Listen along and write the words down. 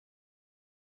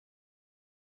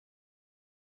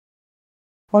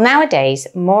Well, nowadays,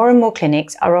 more and more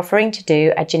clinics are offering to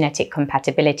do a genetic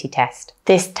compatibility test.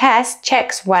 This test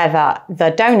checks whether the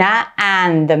donor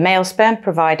and the male sperm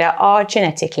provider are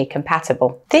genetically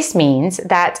compatible. This means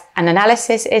that an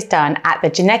analysis is done at the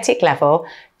genetic level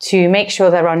to make sure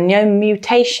there are no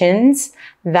mutations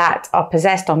that are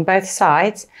possessed on both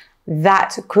sides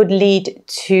that could lead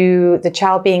to the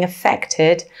child being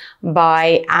affected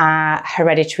by a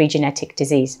hereditary genetic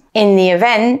disease. In the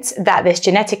event that this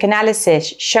genetic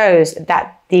analysis shows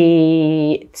that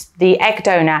the egg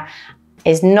donor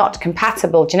is not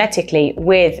compatible genetically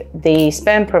with the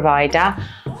sperm provider,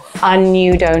 a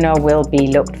new donor will be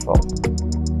looked for.